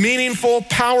 decisive, meaningful,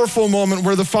 powerful moment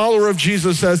where the follower of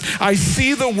Jesus says, I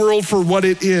see the world for what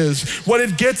it is, what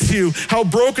it gets you, how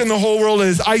broken the whole world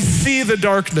is. I see the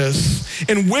darkness.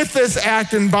 And with this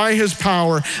act and by his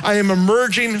power, I am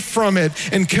emerging from it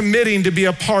and committing to be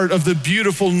a part of the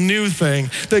beautiful new thing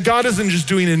that God isn't just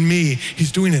doing in me,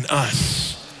 he's doing in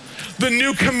us. The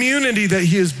new community that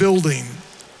he is building.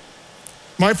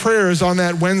 My prayer is on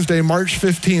that Wednesday, March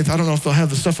 15th. I don't know if they'll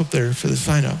have the stuff up there for the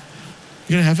sign up.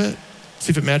 You gonna have it? See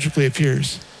if it magically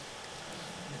appears.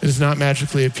 It is not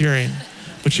magically appearing,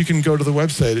 but you can go to the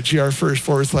website at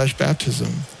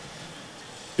grfirst.com/baptism.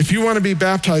 If you want to be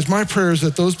baptized, my prayer is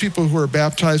that those people who are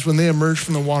baptized, when they emerge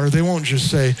from the water, they won't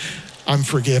just say, I'm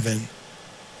forgiven.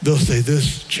 They'll say,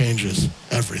 this changes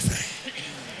everything.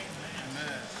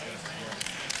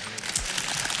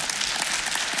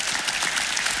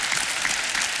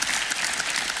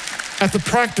 At the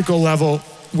practical level,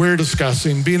 we're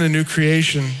discussing being a new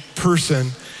creation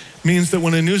person means that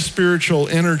when a new spiritual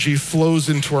energy flows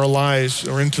into our lives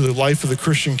or into the life of the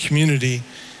Christian community,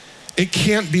 it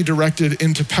can't be directed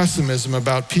into pessimism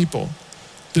about people.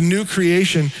 The new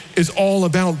creation is all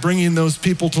about bringing those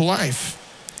people to life.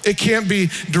 It can't be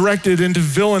directed into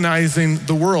villainizing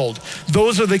the world.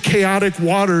 Those are the chaotic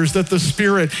waters that the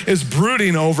Spirit is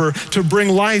brooding over to bring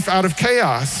life out of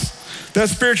chaos. That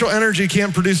spiritual energy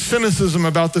can't produce cynicism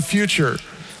about the future.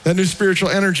 That new spiritual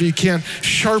energy can't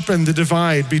sharpen the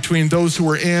divide between those who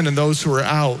are in and those who are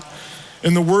out.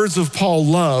 In the words of Paul,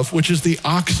 love, which is the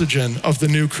oxygen of the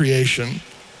new creation,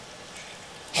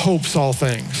 hopes all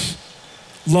things.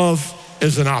 Love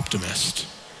is an optimist.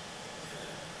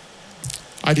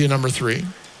 Idea number 3.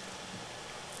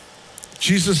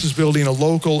 Jesus is building a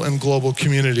local and global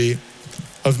community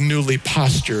of newly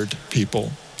postured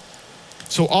people.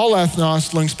 So all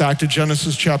ethnos links back to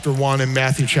Genesis chapter 1 and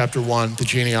Matthew chapter 1, the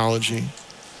genealogy.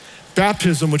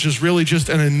 Baptism, which is really just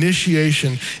an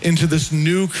initiation into this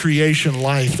new creation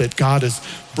life that God is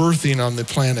birthing on the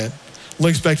planet,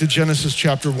 links back to Genesis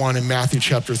chapter 1 and Matthew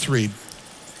chapter 3,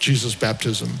 Jesus'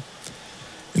 baptism.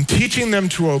 And teaching them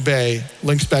to obey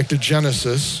links back to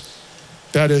Genesis.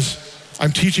 That is,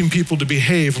 I'm teaching people to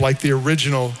behave like the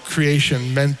original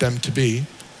creation meant them to be.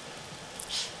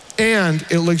 And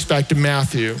it links back to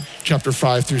Matthew chapter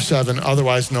 5 through 7,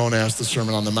 otherwise known as the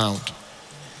Sermon on the Mount.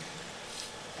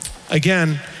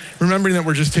 Again, remembering that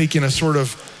we're just taking a sort of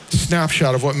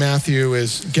snapshot of what Matthew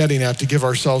is getting at to give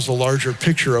ourselves a larger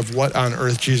picture of what on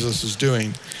earth Jesus is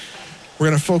doing. We're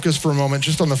going to focus for a moment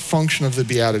just on the function of the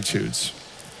Beatitudes.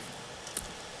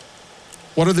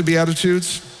 What are the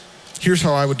Beatitudes? Here's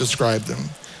how I would describe them.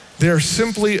 They are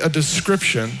simply a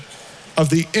description of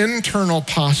the internal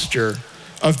posture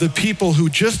of the people who,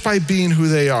 just by being who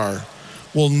they are,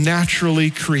 will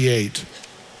naturally create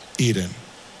Eden.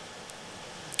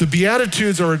 The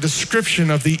Beatitudes are a description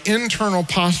of the internal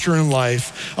posture in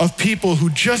life of people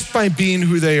who, just by being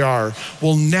who they are,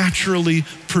 will naturally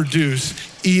produce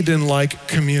Eden-like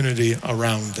community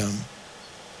around them.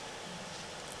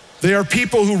 They are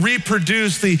people who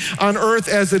reproduce the on earth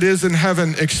as it is in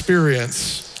heaven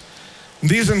experience.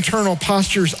 These internal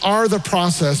postures are the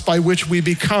process by which we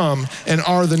become and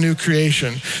are the new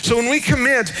creation. So when we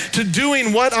commit to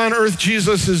doing what on earth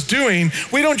Jesus is doing,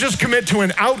 we don't just commit to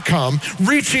an outcome,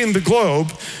 reaching the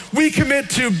globe. We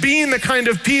commit to being the kind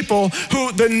of people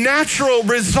who the natural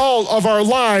result of our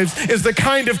lives is the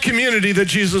kind of community that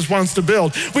Jesus wants to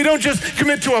build. We don't just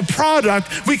commit to a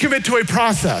product, we commit to a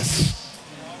process.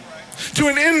 To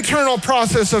an internal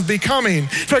process of becoming. In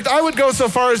fact, I would go so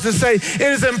far as to say it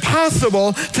is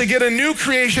impossible to get a new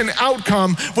creation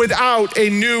outcome without a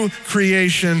new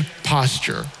creation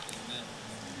posture.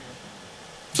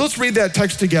 So let's read that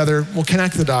text together. We'll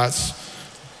connect the dots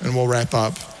and we'll wrap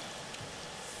up.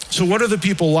 So what are the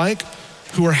people like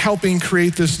who are helping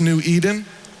create this new Eden?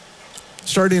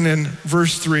 Starting in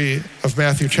verse 3 of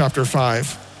Matthew chapter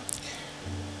 5.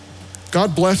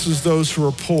 God blesses those who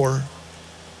are poor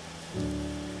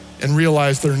and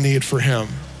realize their need for him.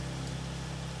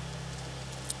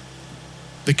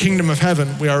 The kingdom of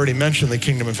heaven, we already mentioned the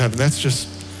kingdom of heaven. That's just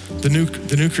the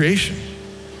new creation.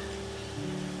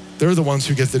 They're the ones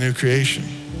who get the new creation.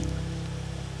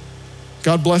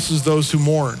 God blesses those who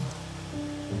mourn.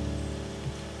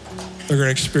 They're going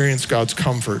to experience God's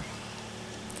comfort.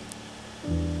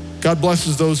 God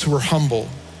blesses those who are humble,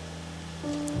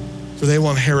 for they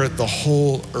will inherit the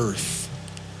whole earth.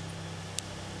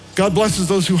 God blesses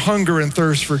those who hunger and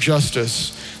thirst for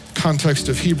justice. Context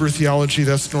of Hebrew theology,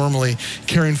 that's normally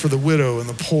caring for the widow and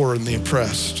the poor and the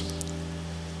oppressed.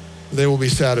 They will be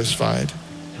satisfied.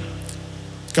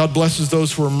 God blesses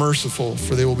those who are merciful,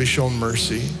 for they will be shown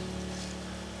mercy.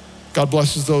 God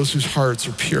blesses those whose hearts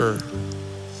are pure,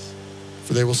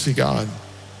 for they will see God.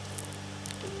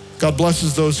 God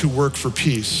blesses those who work for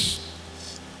peace,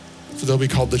 for they'll be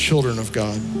called the children of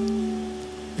God.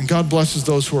 And God blesses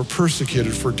those who are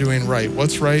persecuted for doing right.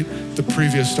 What's right? The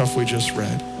previous stuff we just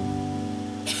read.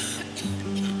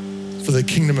 For the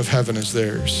kingdom of heaven is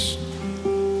theirs.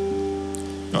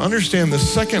 Now understand the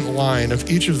second line of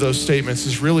each of those statements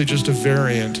is really just a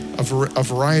variant of a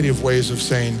variety of ways of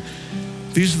saying,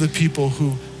 these are the people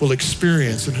who will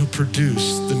experience and who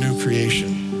produce the new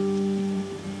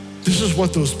creation. This is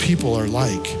what those people are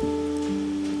like.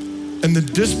 And the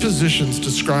dispositions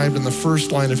described in the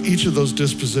first line of each of those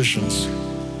dispositions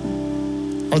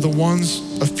are the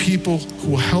ones of people who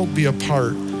will help be a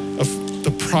part of the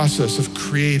process of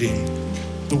creating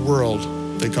the world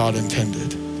that God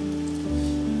intended.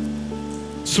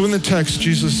 So in the text,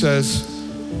 Jesus says,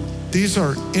 these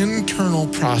are internal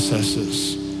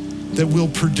processes that will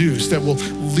produce, that will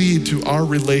lead to our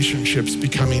relationships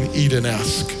becoming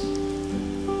Eden-esque.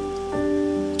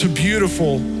 To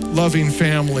beautiful, loving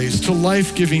families, to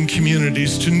life-giving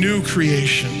communities, to new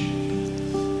creation.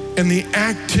 And the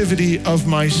activity of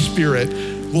my Spirit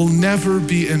will never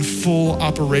be in full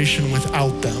operation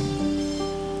without them.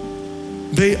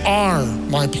 They are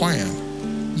my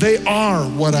plan. They are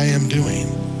what I am doing.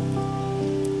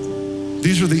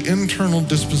 These are the internal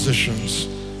dispositions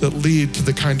that lead to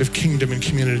the kind of kingdom and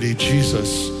community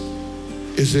Jesus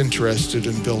is interested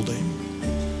in building.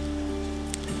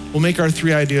 We'll make our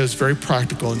 3 ideas very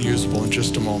practical and usable in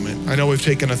just a moment. I know we've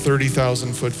taken a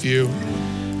 30,000 foot view.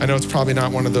 I know it's probably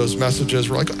not one of those messages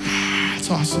where like, it's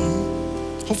awesome.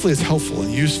 Hopefully it's helpful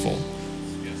and useful.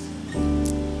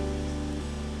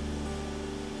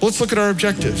 Let's look at our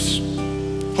objectives.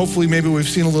 Hopefully maybe we've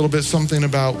seen a little bit something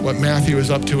about what Matthew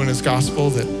is up to in his gospel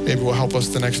that maybe will help us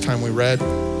the next time we read.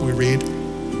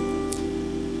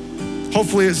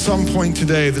 Hopefully at some point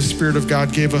today, the Spirit of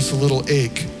God gave us a little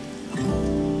ache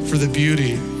for the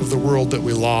beauty of the world that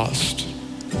we lost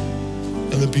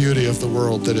and the beauty of the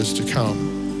world that is to come.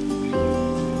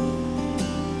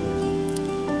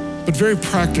 But very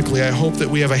practically, I hope that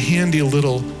we have a handy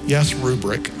little yes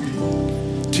rubric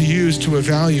to use to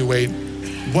evaluate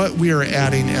what we are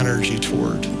adding energy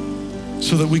toward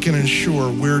so that we can ensure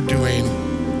we're doing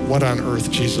what on earth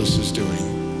Jesus is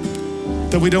doing.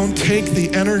 That we don't take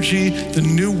the energy, the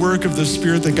new work of the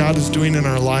Spirit that God is doing in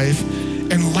our life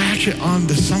and latch it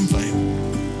onto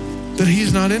something that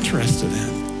He's not interested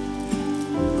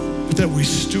in, but that we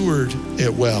steward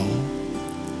it well.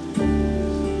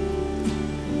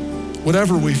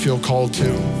 Whatever we feel called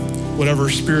to, whatever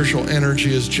spiritual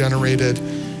energy is generated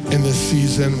in this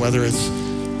season, whether it's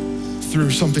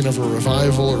through something of a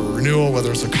revival or a renewal, whether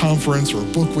it's a conference or a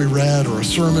book we read or a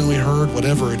sermon we heard,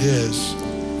 whatever it is,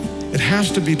 it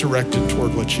has to be directed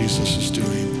toward what Jesus is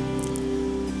doing.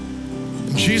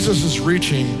 And Jesus is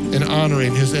reaching and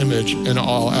honoring His image in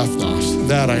all ethnos.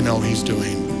 That I know He's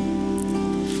doing.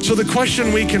 So the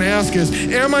question we can ask is,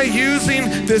 am I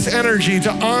using this energy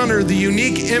to honor the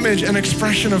unique image and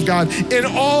expression of God in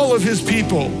all of His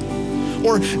people?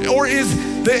 Or is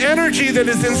the energy that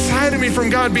is inside of me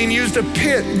from God being used to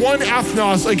pit one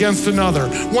ethnos against another,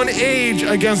 one age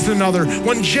against another,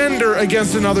 one gender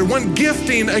against another, one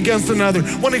gifting against another,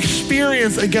 one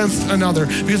experience against another?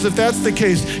 Because if that's the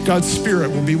case, God's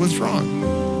Spirit will be withdrawn.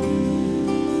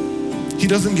 He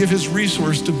doesn't give His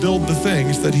resource to build the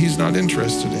things that He's not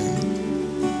interested in.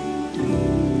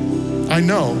 I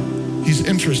know He's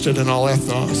interested in all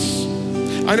ethnos.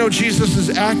 I know Jesus is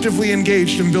actively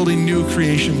engaged in building new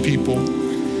creation people.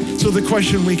 So the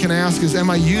question we can ask is,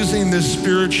 am I using this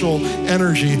spiritual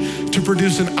energy to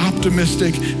produce an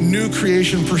optimistic new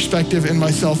creation perspective in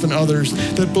myself and others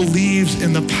that believes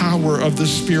in the power of the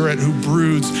Spirit who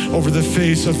broods over the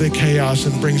face of the chaos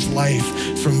and brings life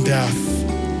from death?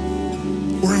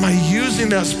 Or am I using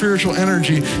that spiritual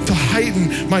energy to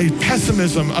heighten my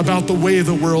pessimism about the way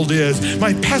the world is,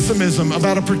 my pessimism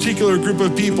about a particular group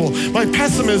of people, my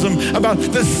pessimism about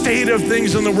the state of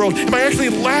things in the world? Am I actually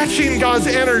latching God's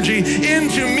energy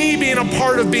into me being a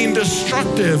part of being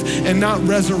destructive and not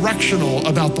resurrectional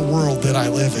about the world that I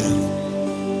live in?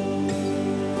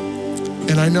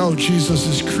 And I know Jesus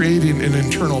is creating an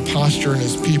internal posture in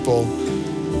His people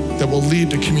that will lead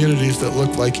to communities that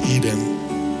look like Eden.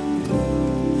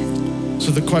 So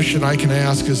the question I can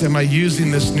ask is, am I using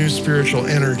this new spiritual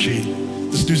energy,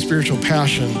 this new spiritual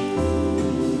passion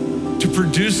to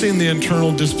producing the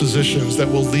internal dispositions that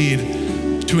will lead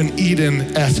to an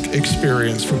Eden-esque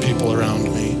experience for people around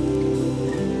me?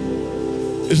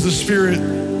 Is the Spirit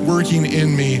working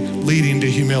in me leading to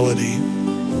humility,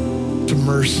 to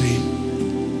mercy,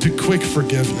 to quick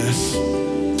forgiveness,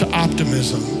 to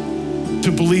optimism,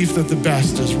 to belief that the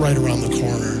best is right around the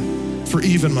corner for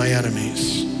even my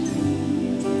enemies?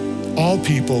 All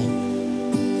people,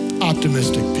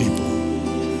 optimistic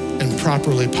people, and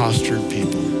properly postured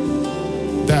people.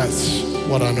 That's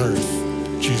what on earth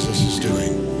Jesus is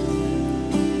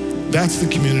doing. That's the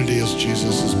community as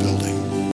Jesus is building.